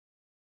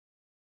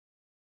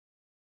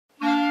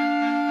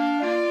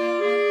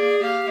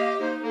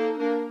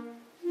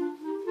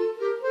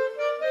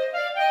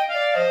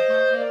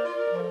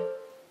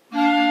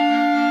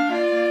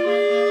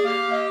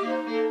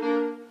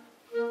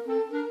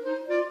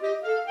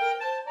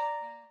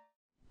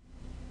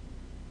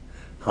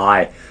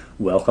Hi,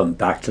 welcome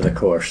back to the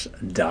course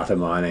Data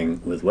Mining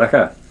with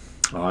Weka.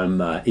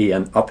 I'm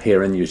Ian up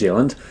here in New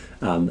Zealand,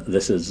 and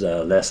this is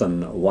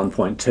lesson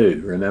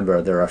 1.2. Remember,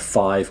 there are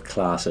 5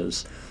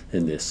 classes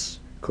in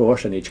this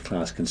course and each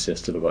class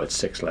consists of about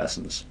 6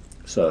 lessons.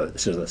 So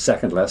this is the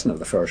second lesson of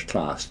the first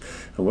class,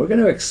 and we're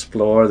going to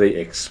explore the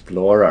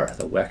Explorer,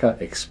 the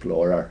Weka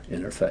Explorer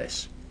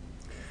interface.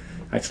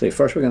 Actually,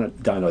 first we're going to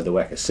download the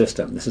Weka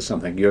system. This is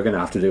something you're going to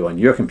have to do on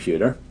your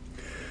computer.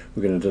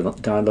 We're going to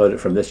download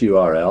it from this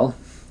URL,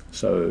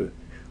 so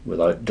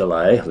without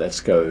delay, let's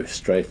go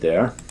straight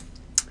there.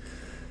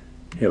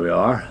 Here we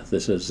are.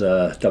 This is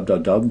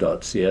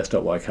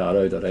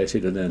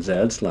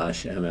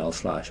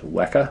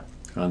www.cs.waikato.ac.nz/ml/Weka,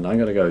 and I'm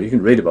going to go, you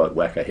can read about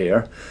Weka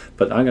here,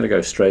 but I'm going to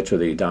go straight to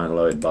the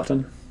download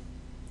button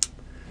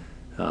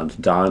and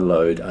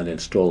download and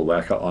install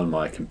Weka on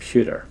my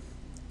computer.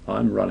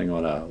 I'm running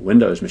on a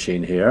Windows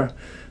machine here,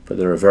 but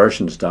there are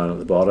versions down at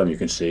the bottom you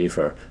can see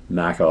for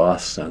Mac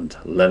OS and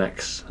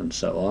Linux and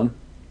so on.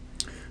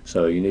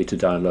 So you need to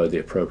download the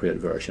appropriate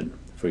version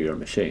for your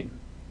machine.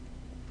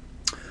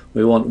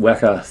 We want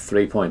Weka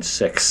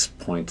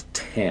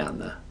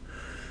 3.6.10.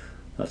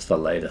 That's the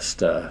latest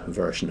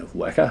version of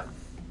Weka.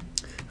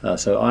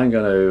 So I'm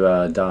going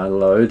to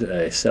download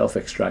a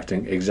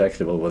self-extracting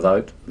executable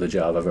without the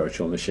Java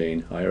virtual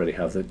machine. I already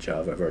have the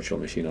Java virtual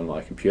machine on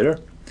my computer.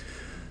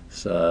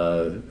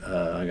 So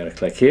I'm going to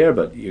click here,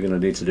 but you're going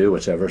to need to do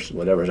whatever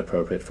is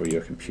appropriate for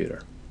your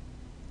computer.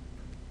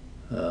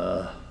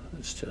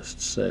 Let's just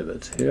save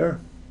it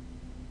here.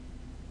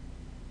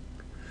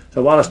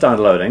 So while it's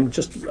downloading,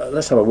 just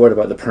let's have a word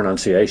about the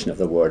pronunciation of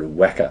the word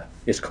Weka.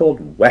 It's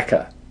called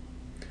Weka.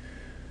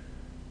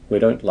 We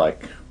don't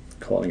like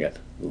calling it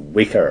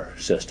weaker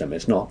system.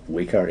 It's not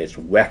weaker, it's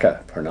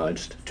Weka,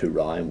 pronounced to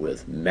rhyme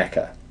with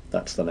Mecca.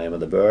 That's the name of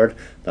the bird.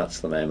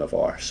 That's the name of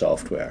our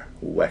software,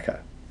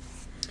 Weka.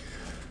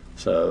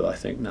 So I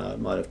think now it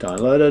might have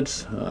downloaded.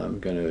 I'm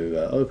going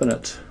to open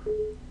it.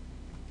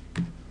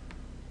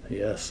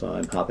 Yes,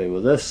 I'm happy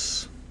with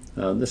this.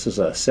 This is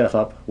a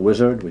setup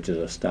wizard, which is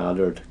a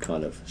standard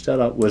kind of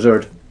setup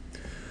wizard.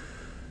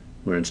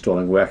 We're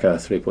installing Weka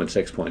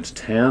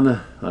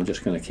 3.6.10. I'm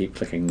just going to keep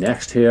clicking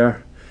next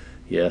here.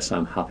 Yes,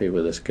 I'm happy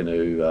with this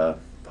GNU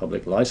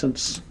public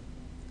license.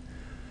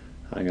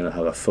 I'm going to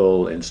have a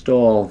full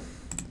install.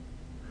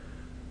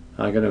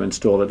 I'm going to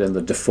install it in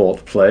the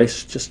default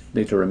place. Just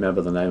need to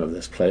remember the name of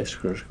this place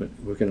because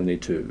we're going to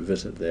need to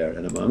visit there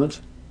in a moment.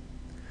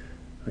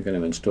 I'm going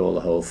to install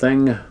the whole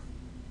thing.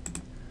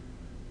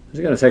 It's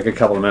going to take a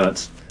couple of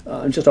minutes.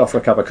 I'm just off for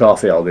a cup of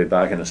coffee. I'll be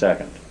back in a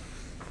second.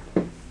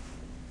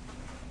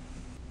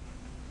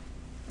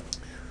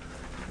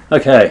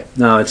 Okay,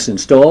 now it's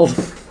installed.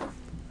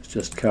 Let's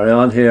just carry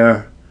on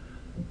here.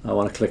 I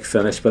want to click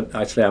finish, but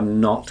actually I'm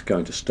not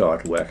going to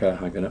start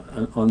Weka. I'm going to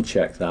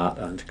uncheck that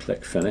and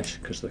click finish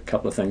because there are a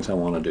couple of things I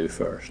want to do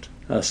first.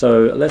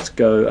 So let's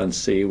go and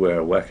see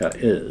where Weka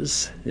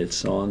is.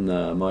 It's on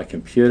my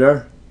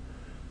computer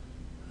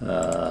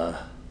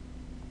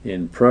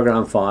in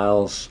program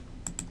files,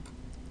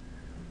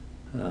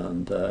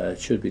 and it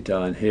should be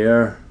down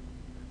here.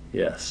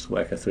 Yes,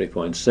 Weka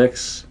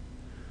 3.6.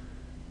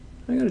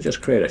 I'm going to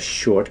just create a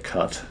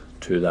shortcut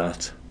to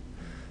that,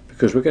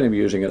 because we're going to be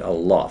using it a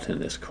lot in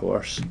this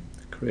course.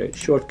 Create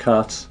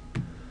shortcuts.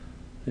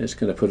 It's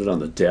going to put it on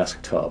the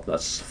desktop.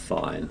 That's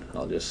fine.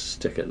 I'll just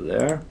stick it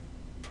there.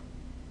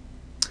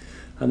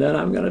 And then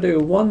I'm going to do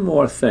one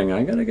more thing.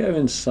 I'm going to go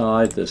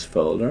inside this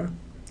folder.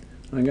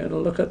 I'm going to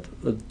look at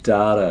the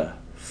data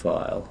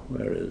file.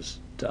 Where is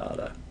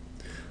data?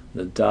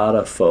 The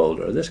data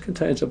folder. This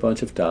contains a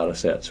bunch of data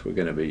sets we're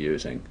going to be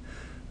using.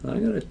 I'm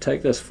going to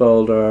take this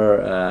folder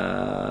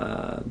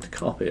and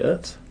copy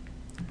it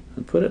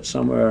and put it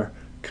somewhere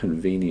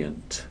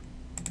convenient.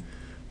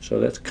 So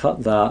let's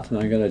cut that, and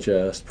I'm going to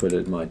just put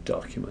it in my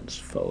documents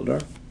folder.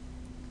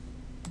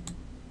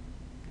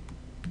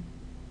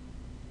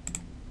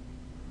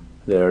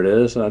 There it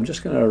is, and I'm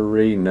just going to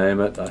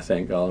rename it. I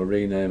think I'll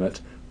rename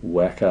it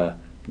Weka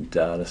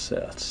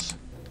Datasets.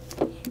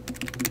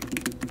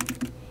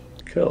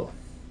 Cool.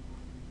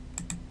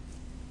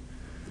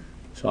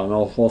 So I'm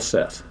all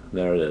set.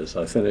 There it is.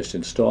 I finished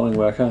installing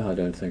Weka. I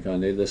don't think I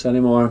need this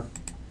anymore.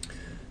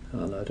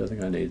 And I don't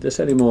think I need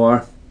this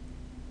anymore.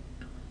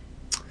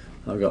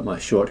 I've got my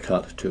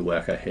shortcut to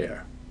Weka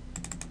here.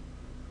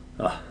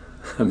 I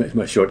made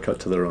my shortcut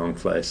to the wrong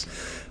place.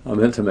 I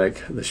meant to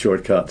make the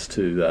shortcut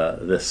to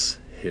this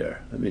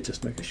here. Let me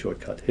just make a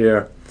shortcut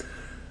here.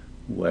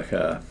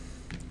 Weka,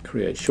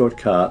 create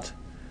shortcut,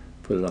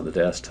 put it on the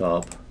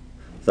desktop.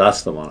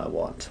 That's the one I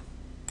want.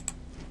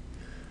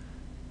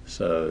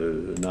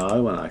 So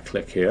now when I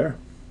click here,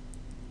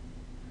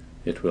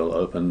 it will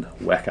open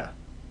Weka.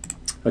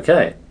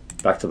 Okay.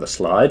 Back to the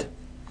slide.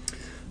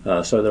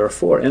 So there are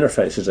 4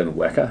 interfaces in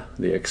Weka.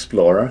 The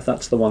Explorer,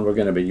 that's the one we're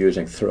going to be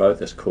using throughout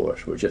this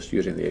course. We're just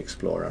using the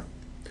Explorer.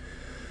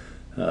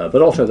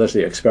 But also there's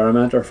the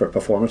Experimenter for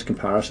performance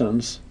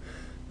comparisons,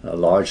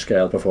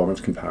 large-scale performance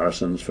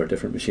comparisons for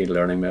different machine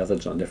learning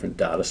methods on different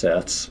data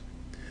sets.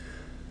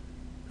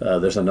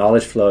 There's a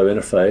knowledge flow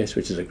interface,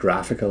 which is a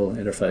graphical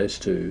interface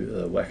to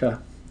the Weka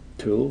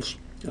tools,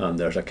 and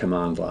there's a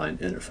command line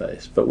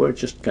interface, but we're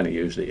just going to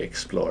use the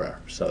Explorer,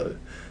 so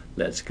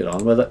let's get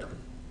on with it.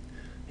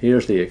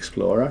 Here's the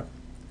Explorer,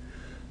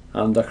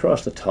 and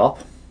across the top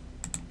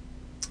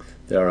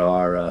there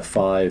are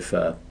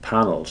 5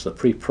 panels: the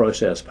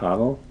pre-process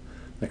panel,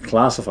 the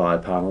classify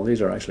panel.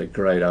 These are actually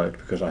grayed out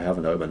because I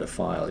haven't opened a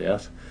file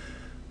yet.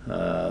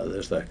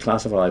 There's the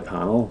classify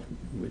panel,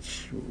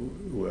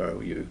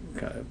 where you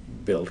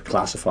build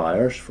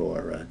classifiers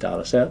for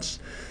data sets.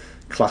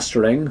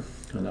 Clustering,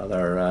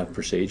 another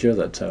procedure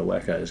that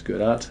Weka is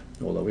good at,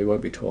 although we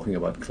won't be talking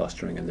about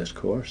clustering in this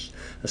course.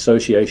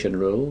 Association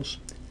rules,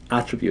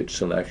 attribute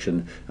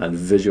selection, and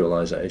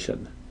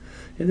visualization.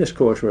 In this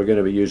course we're going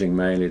to be using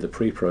mainly the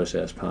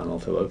pre-process panel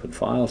to open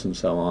files and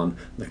so on,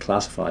 the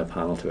classify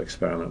panel to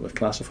experiment with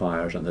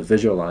classifiers, and the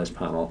visualize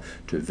panel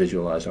to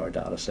visualize our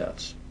data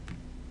sets.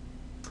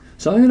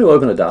 So I'm going to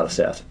open a data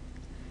set.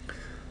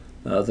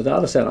 The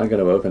data set I'm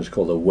going to open is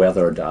called the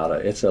weather data.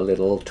 It's a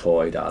little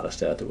toy data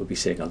set that we'll be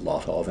seeing a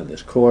lot of in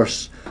this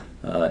course.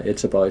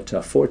 It's about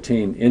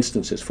 14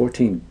 instances,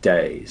 14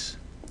 days.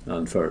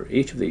 And for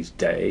each of these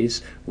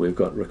days we've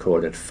got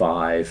recorded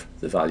the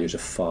values of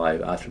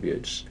 5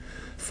 attributes.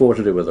 4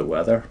 to do with the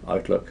weather: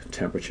 outlook,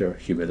 temperature,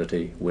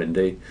 humidity,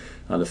 windy.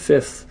 And the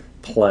 5th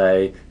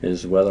play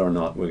is whether or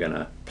not we're going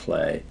to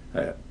play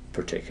a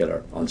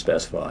particular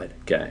unspecified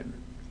game.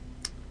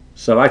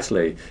 So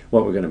actually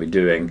what we're going to be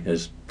doing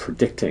is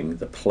predicting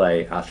the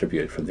play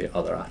attribute from the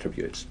other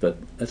attributes, but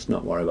let's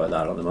not worry about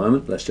that at the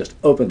moment. Let's just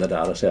open the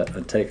data set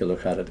and take a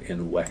look at it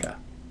in Weka.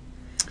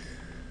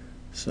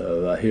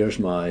 So here's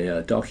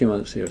my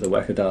documents, here's the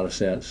Weka data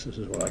sets, this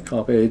is what I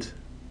copied,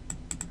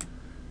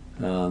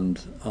 and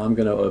I'm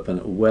going to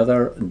open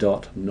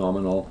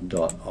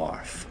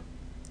weather.nominal.arf.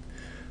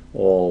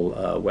 All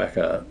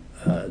Weka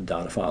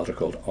data files are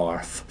called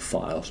ARF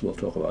files. We'll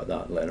talk about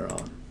that later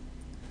on.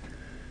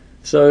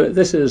 So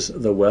this is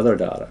the weather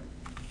data.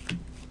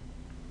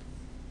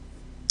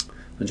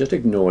 And just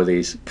ignore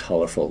these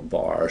colorful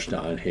bars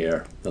down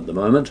here at the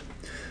moment.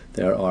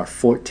 There are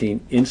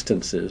 14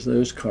 instances.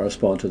 Those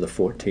correspond to the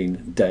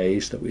 14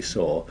 days that we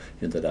saw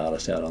in the data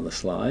set on the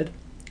slide.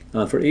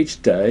 And for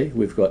each day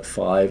we've got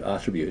 5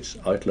 attributes: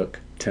 outlook,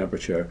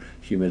 temperature,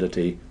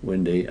 humidity,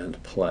 windy,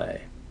 and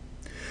play.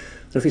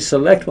 So if we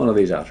select one of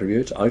these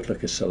attributes,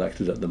 outlook is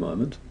selected at the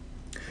moment,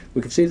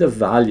 we can see the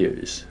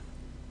values.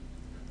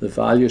 The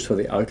values for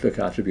the outlook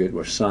attribute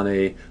were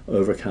sunny,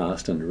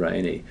 overcast, and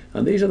rainy.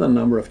 And these are the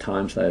number of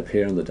times they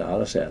appear in the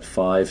data set: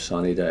 5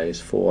 sunny days,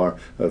 4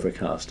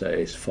 overcast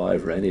days,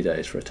 5 rainy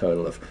days, for a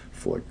total of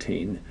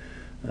 14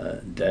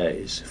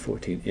 days,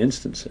 14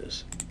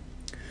 instances.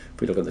 If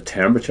we look at the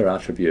temperature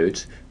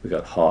attribute, we've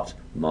got hot,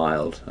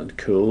 mild, and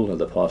cool are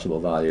the possible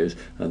values,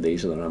 and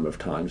these are the number of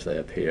times they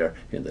appear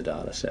in the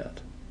data set.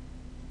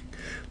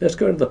 Let's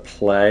go to the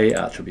play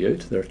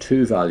attribute. There are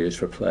 2 values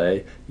for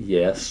play: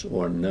 yes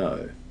or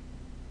no.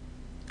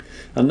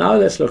 And now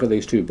let's look at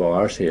these 2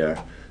 bars here.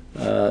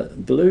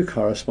 Blue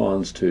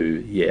corresponds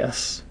to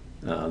yes,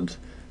 and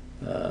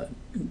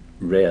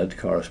red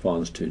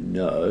corresponds to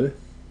no.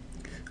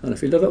 And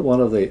if we look at one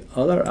of the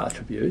other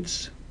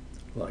attributes,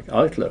 like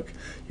outlook,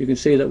 you can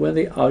see that when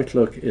the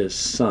outlook is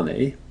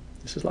sunny,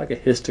 this is like a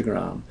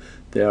histogram,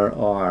 there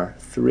are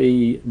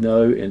 3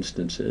 no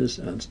instances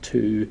and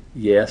 2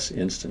 yes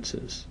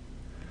instances.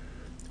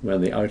 When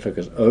the outlook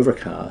is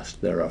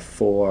overcast, there are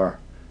 4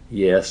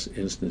 yes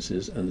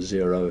instances and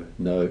 0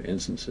 no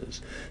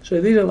instances.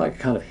 So these are like a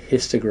kind of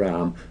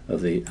histogram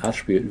of the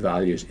attribute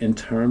values in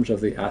terms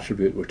of the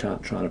attribute we're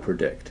trying to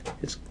predict.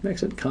 It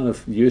makes it kind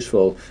of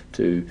useful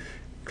to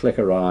click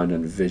around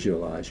and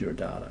visualize your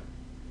data.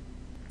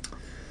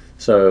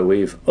 So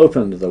we've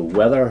opened the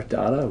weather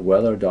data,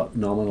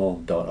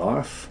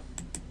 weather.nominal.arf,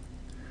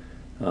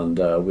 and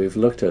we've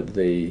looked at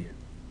the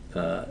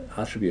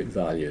attribute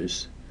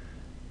values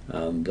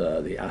and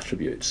the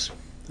attributes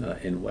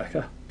in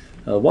Weka.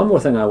 One more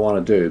thing I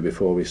want to do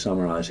before we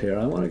summarize here,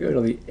 I want to go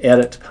to the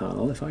edit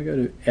panel. If I go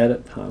to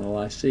edit panel,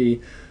 I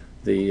see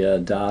the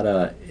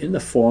data in the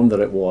form that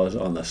it was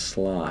on the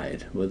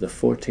slide, with the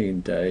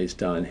 14 days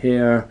down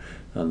here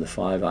and the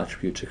 5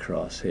 attributes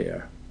across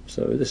here.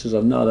 So this is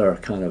another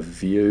kind of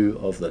view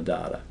of the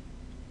data.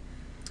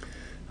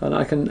 And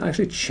I can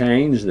actually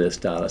change this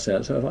data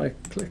set. So if I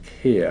click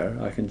here,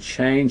 I can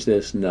change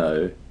this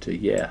no to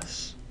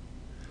yes.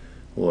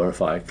 Or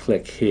if I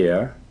click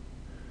here,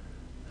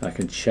 I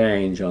can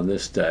change on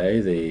this day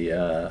the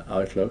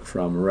outlook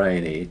from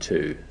rainy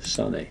to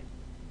sunny.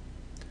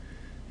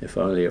 If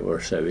only it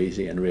were so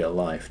easy in real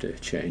life to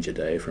change a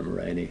day from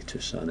rainy to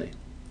sunny.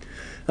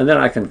 And then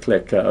I can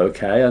click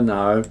OK, and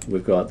now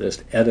we've got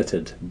this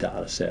edited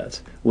data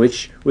set,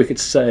 which we could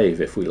save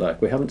if we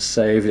like. We haven't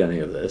saved any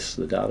of this.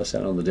 The data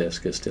set on the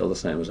disk is still the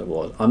same as it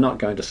was. I'm not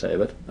going to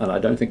save it, and I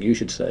don't think you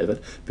should save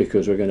it,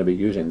 because we're going to be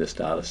using this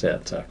data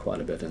set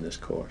quite a bit in this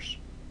course.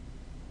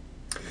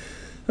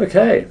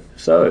 Okay,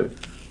 so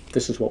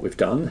this is what we've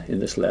done in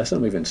this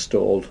lesson. We've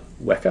installed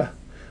Weka.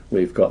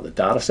 We've got the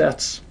data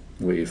sets.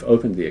 We've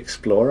opened the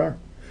Explorer.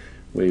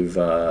 We've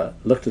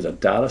looked at a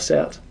data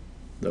set,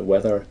 the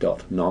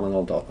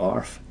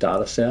weather.nominal.arf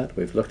data set.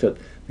 We've looked at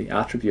the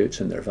attributes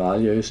and their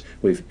values.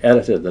 We've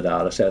edited the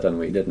data set and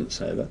we didn't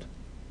save it.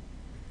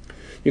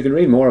 You can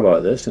read more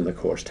about this in the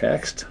course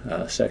text.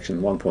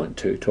 Section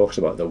 1.2 talks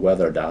about the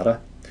weather data,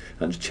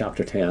 and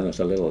Chapter 10 is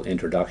a little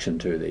introduction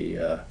to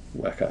the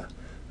Weka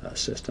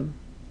system.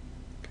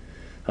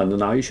 And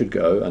now you should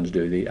go and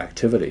do the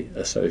activity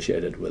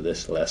associated with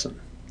this lesson.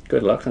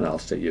 Good luck, and I'll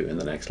see you in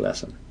the next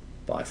lesson.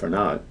 Bye for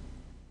now.